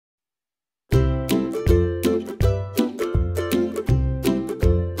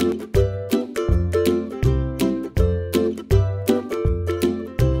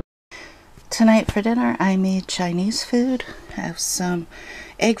Tonight for dinner I made Chinese food. I have some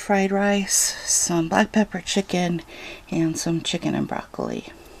egg fried rice, some black pepper chicken, and some chicken and broccoli.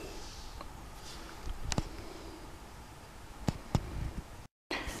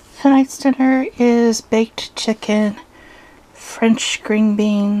 Tonight's dinner is baked chicken, French green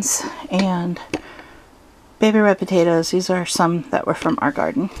beans, and baby red potatoes. These are some that were from our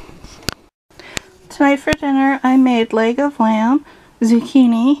garden. Tonight for dinner I made leg of lamb,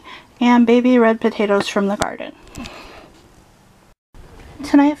 zucchini, and baby red potatoes from the garden.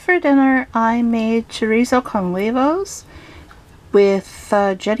 Tonight for dinner I made chorizo con huevos with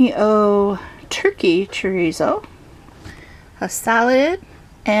Jenny O turkey chorizo, a salad,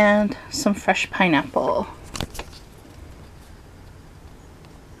 and some fresh pineapple.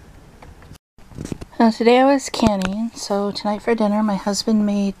 Now today I was canning, so tonight for dinner my husband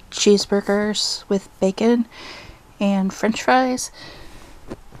made cheeseburgers with bacon and french fries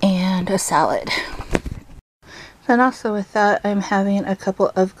and a salad. Then also with that I'm having a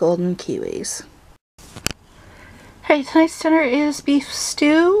couple of golden kiwis. Hey, tonight's dinner is beef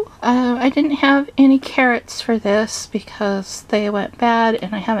stew. I didn't have any carrots for this because they went bad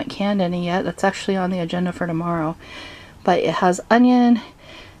and I haven't canned any yet. That's actually on the agenda for tomorrow. But it has onion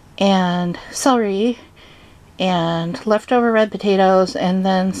and celery and leftover red potatoes and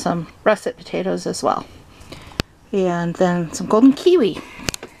then some russet potatoes as well. And then some golden kiwi.